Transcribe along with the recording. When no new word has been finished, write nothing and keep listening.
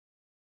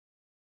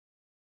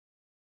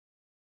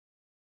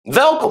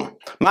Welcome,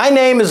 my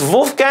name is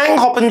Wolfgang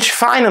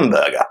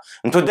Hoppenschweinenburger,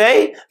 and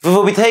today we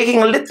will be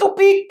taking a little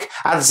peek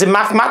at the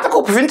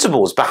mathematical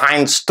principles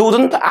behind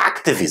student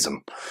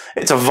activism.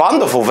 It's a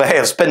wonderful way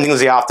of spending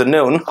the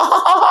afternoon.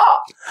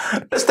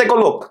 Let's take a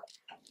look.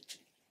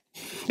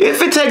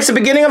 If we take the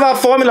beginning of our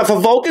formula for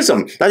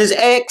Wokeism, that is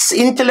X,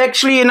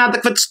 intellectually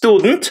inadequate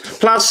student,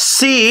 plus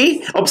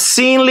C,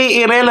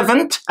 obscenely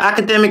irrelevant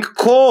academic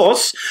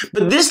course,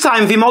 but this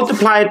time we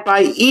multiply it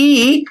by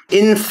E,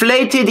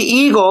 inflated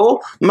ego,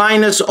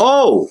 minus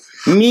O,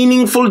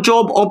 meaningful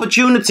job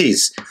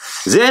opportunities.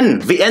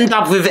 Then we end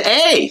up with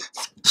A,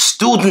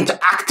 student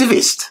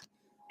activist.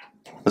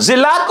 The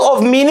lack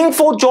of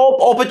meaningful job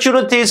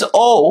opportunities,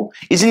 O,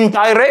 is in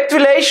direct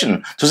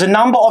relation to the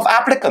number of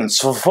applicants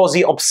for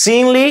the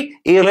obscenely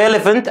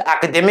irrelevant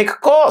academic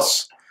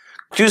course.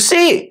 You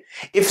see,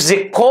 if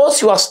the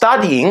course you are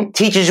studying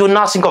teaches you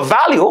nothing of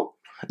value,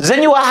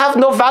 then you have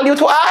no value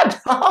to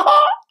add.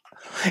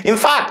 In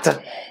fact,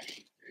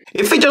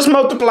 if we just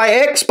multiply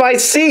X by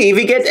C,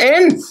 we get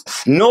N,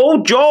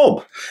 no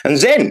job. And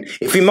then,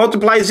 if we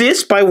multiply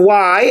this by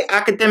Y,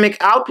 academic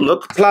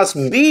outlook, plus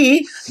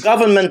B,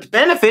 government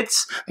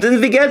benefits,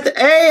 then we get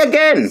A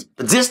again.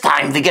 But this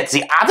time we get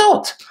the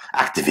adult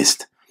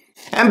activist.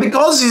 And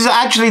because it's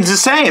actually the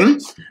same,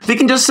 we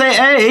can just say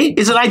A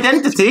is an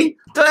identity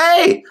to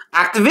A.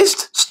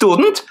 Activist,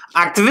 student,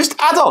 activist,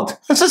 adult.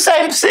 It's the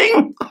same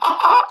thing.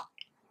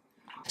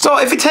 So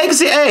if we take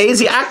the A,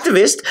 the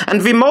activist,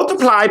 and we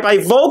multiply by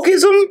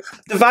vokiesm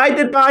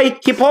divided by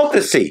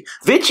hypocrisy,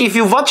 which if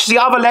you watch the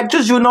other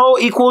lectures, you know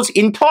equals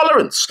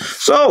intolerance.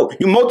 So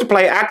you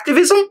multiply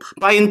activism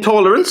by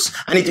intolerance,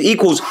 and it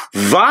equals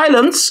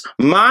violence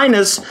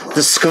minus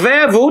the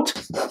square root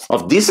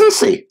of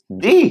decency,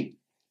 D.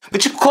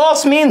 Which of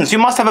course means you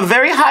must have a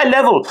very high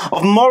level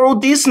of moral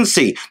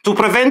decency to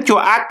prevent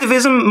your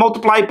activism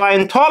multiplied by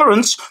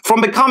intolerance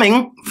from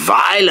becoming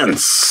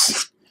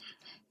violence.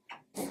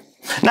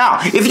 Now,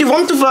 if you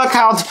want to work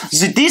out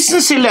the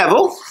decency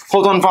level,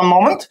 hold on one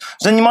moment,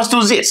 then you must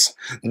do this.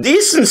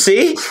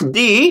 Decency,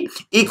 D,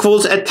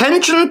 equals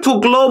attention to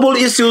global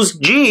issues,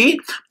 G,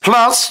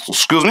 plus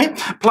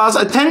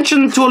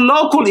attention to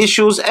local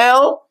issues,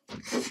 L,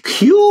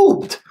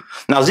 cubed.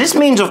 Now, this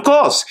means, of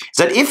course,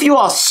 that if you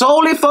are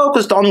solely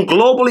focused on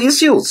global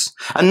issues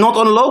and not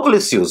on local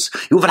issues,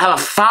 you will have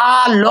a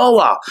far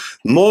lower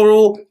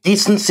moral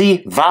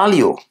decency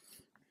value.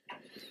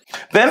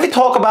 When we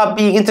talk about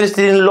being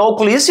interested in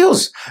local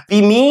issues,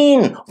 we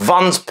mean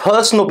one's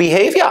personal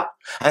behavior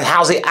and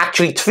how they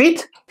actually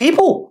treat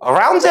people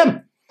around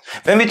them.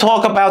 When we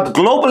talk about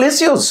global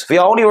issues, we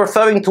are only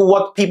referring to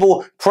what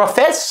people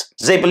profess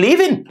they believe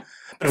in.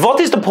 But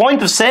what is the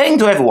point of saying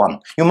to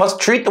everyone, you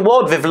must treat the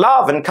world with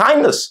love and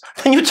kindness,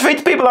 when you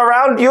treat people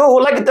around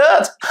you like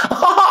dirt?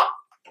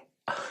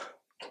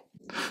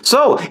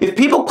 So, if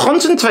people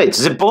concentrate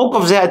the bulk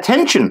of their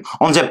attention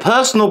on their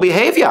personal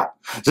behavior,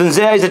 then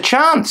there is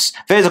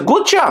a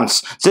good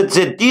chance that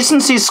the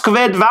decency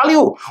squared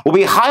value will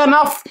be high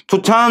enough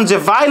to turn the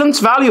violence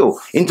value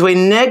into a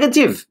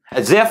negative,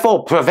 and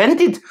therefore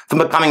prevent it from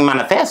becoming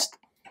manifest.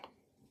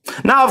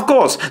 Now, of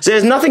course, there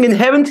is nothing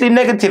inherently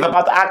negative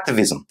about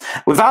activism.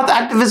 Without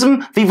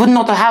activism, we would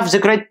not have the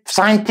great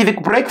scientific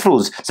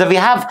breakthroughs that we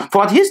have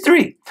throughout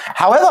history.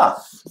 However,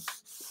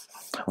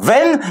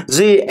 when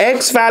the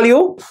X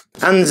value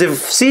and the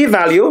C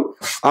value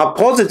are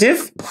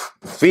positive,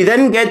 we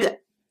then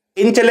get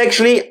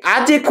intellectually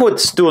adequate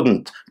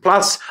student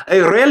plus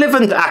a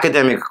relevant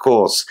academic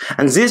course.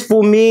 And this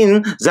will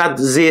mean that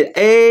the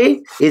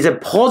A is a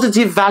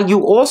positive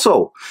value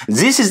also.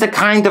 This is the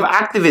kind of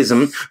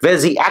activism where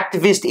the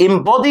activist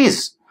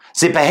embodies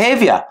the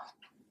behavior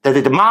that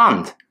they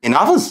demand in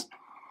others.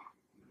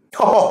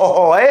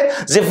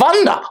 The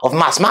wonder of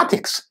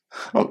mathematics.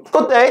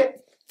 Good day.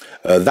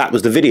 That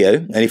was the video,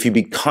 and if you'd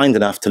be kind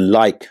enough to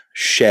like,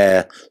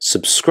 share,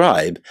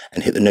 subscribe,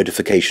 and hit the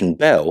notification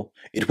bell,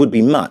 it would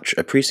be much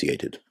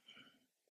appreciated.